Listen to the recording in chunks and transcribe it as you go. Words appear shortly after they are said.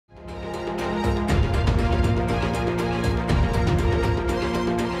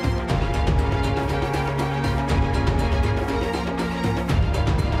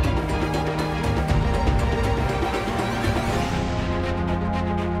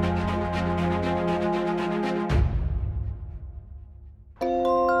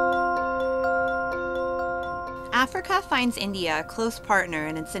Africa finds India a close partner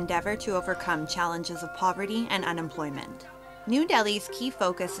in its endeavor to overcome challenges of poverty and unemployment. New Delhi's key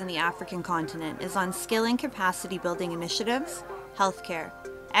focus in the African continent is on skill and capacity building initiatives, healthcare,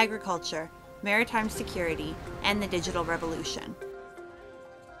 agriculture, maritime security, and the digital revolution.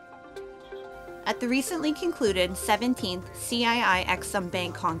 At the recently concluded 17th CII-EXIM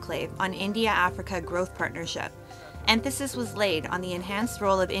Bank Conclave on India-Africa Growth Partnership, emphasis was laid on the enhanced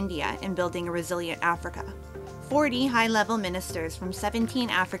role of India in building a resilient Africa. 40 high-level ministers from 17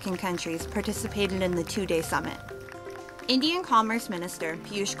 African countries participated in the two-day summit. Indian Commerce Minister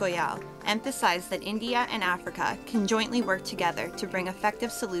Piyush Goyal emphasized that India and Africa can jointly work together to bring effective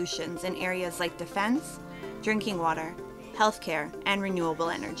solutions in areas like defense, drinking water, healthcare, and renewable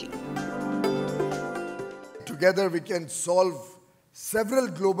energy. Together we can solve several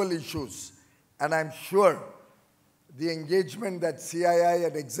global issues, and I'm sure the engagement that CII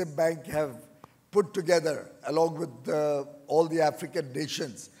and EXIM Bank have put together along with all the African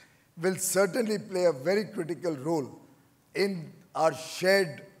nations will certainly play a very critical role in our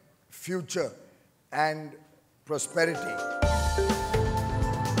shared future and prosperity.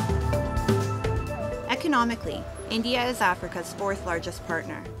 Economically, India is Africa's fourth largest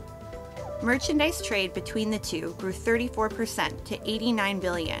partner. Merchandise trade between the two grew 34% to $89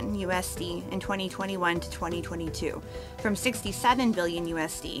 billion USD in 2021 to 2022, from $67 billion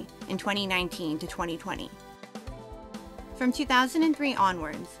USD in 2019 to 2020. From 2003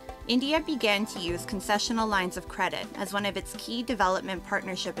 onwards, India began to use concessional lines of credit as one of its key development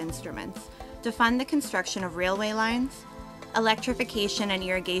partnership instruments to fund the construction of railway lines, electrification and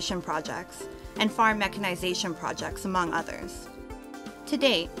irrigation projects, and farm mechanization projects, among others. To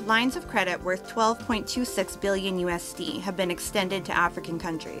date, lines of credit worth $12.26 billion USD have been extended to African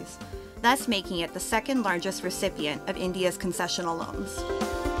countries, thus making it the second largest recipient of India's concessional loans.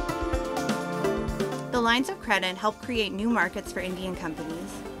 The lines of credit help create new markets for Indian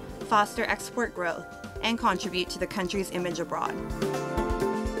companies, foster export growth, and contribute to the country's image abroad.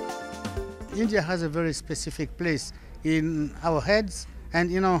 India has a very specific place in our heads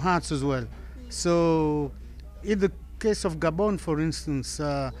and in our hearts as well. So, in the case of Gabon, for instance,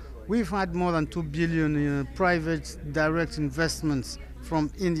 we've had more than 2 billion in private direct investments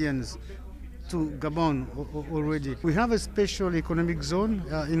from Indians to Gabon already. We have a special economic zone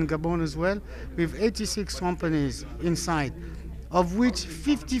in Gabon as well, with 86 companies inside, of which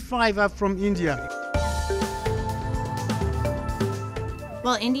 55 are from India.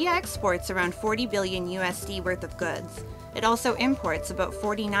 While India exports around $40 billion USD worth of goods, it also imports about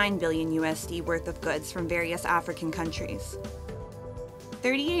 $49 billion USD worth of goods from various African countries.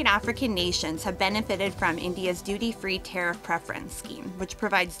 38 African nations have benefited from India's duty-free tariff preference scheme, which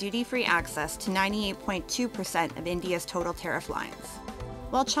provides duty-free access to 98.2% of India's total tariff lines.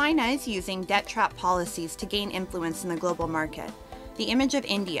 While China is using debt trap policies to gain influence in the global market, the image of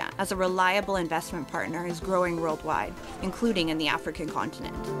India as a reliable investment partner is growing worldwide, including in the African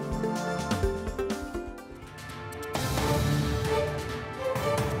continent.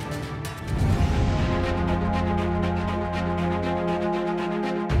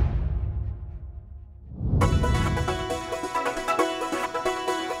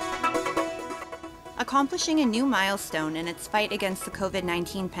 Accomplishing a new milestone in its fight against the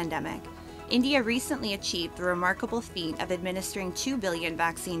COVID-19 pandemic, India recently achieved the remarkable feat of administering 2 billion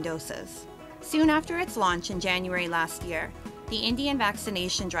vaccine doses. Soon after its launch in January last year, the Indian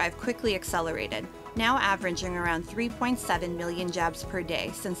vaccination drive quickly accelerated, now averaging around 3.7 million jabs per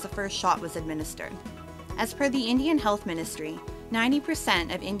day since the first shot was administered. As per the Indian Health Ministry,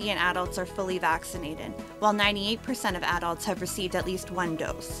 90% of Indian adults are fully vaccinated, while 98% of adults have received at least one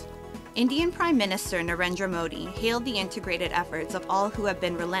dose. Indian Prime Minister Narendra Modi hailed the integrated efforts of all who have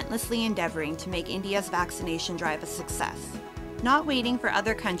been relentlessly endeavoring to make India's vaccination drive a success. Not waiting for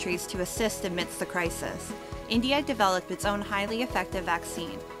other countries to assist amidst the crisis, India developed its own highly effective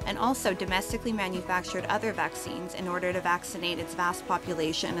vaccine and also domestically manufactured other vaccines in order to vaccinate its vast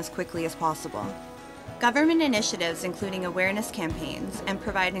population as quickly as possible. Government initiatives including awareness campaigns and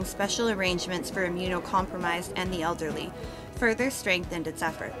providing special arrangements for immunocompromised and the elderly further strengthened its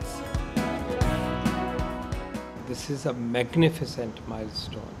efforts. This is a magnificent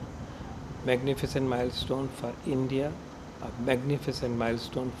milestone for India, a magnificent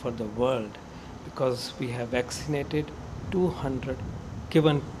milestone for the world, because we have vaccinated 200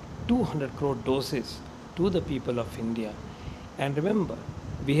 crore doses to the people of India. And remember,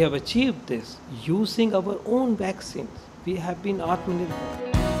 we have achieved this using our own vaccines. We have been Atmanirbhar.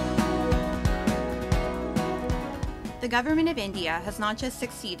 The government of India has not just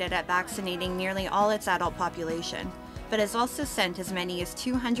succeeded at vaccinating nearly all its adult population, but has also sent as many as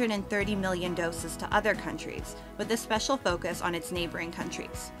 230 million doses to other countries, with a special focus on its neighboring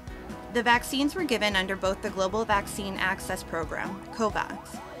countries. The vaccines were given under both the Global Vaccine Access Program,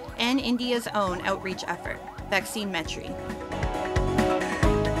 COVAX, and India's own outreach effort, Vaccine Metri.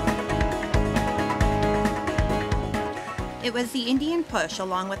 It was the Indian push,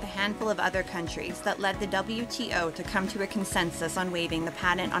 along with a handful of other countries, that led the WTO to come to a consensus on waiving the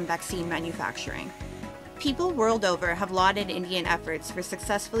patent on vaccine manufacturing. People world over have lauded Indian efforts for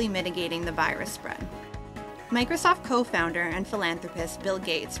successfully mitigating the virus spread. Microsoft co-founder and philanthropist Bill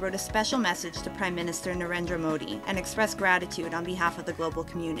Gates wrote a special message to Prime Minister Narendra Modi and expressed gratitude on behalf of the global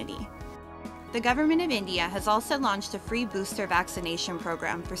community. The government of India has also launched a free booster vaccination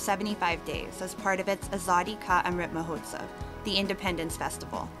program for 75 days as part of its Azadi Ka Amrit Mahotsav, the Independence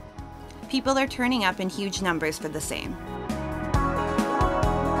Festival. People are turning up in huge numbers for the same.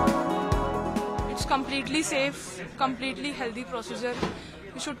 It's completely safe, completely healthy procedure.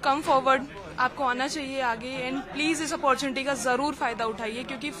 You should come forward. आपको आना चाहिए आगे and please इस opportunity का ज़रूर फ़ायदा उठाइए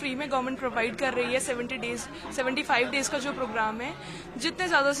क्योंकि फ्री में गवर्नमेंट प्रोवाइड कर रही है 75 डेज़ का जो प्रोग्राम है जितने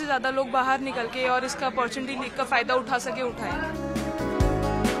ज़्यादा से ज़्यादा लोग बाहर निकल के और इसका अपॉर्चुनिटी का फ़ायदा उठा सके उठाएं.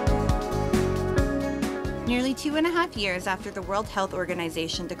 Nearly 2.5 years after the World Health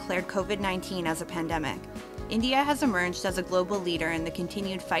Organization declared COVID-19 as a pandemic, India has emerged as a global leader in the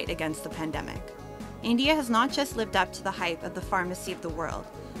continued fight against the pandemic. India has not just lived up to the hype of the pharmacy of the world,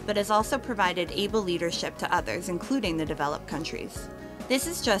 but has also provided able leadership to others, including the developed countries. This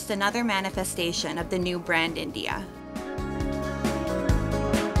is just another manifestation of the new brand India,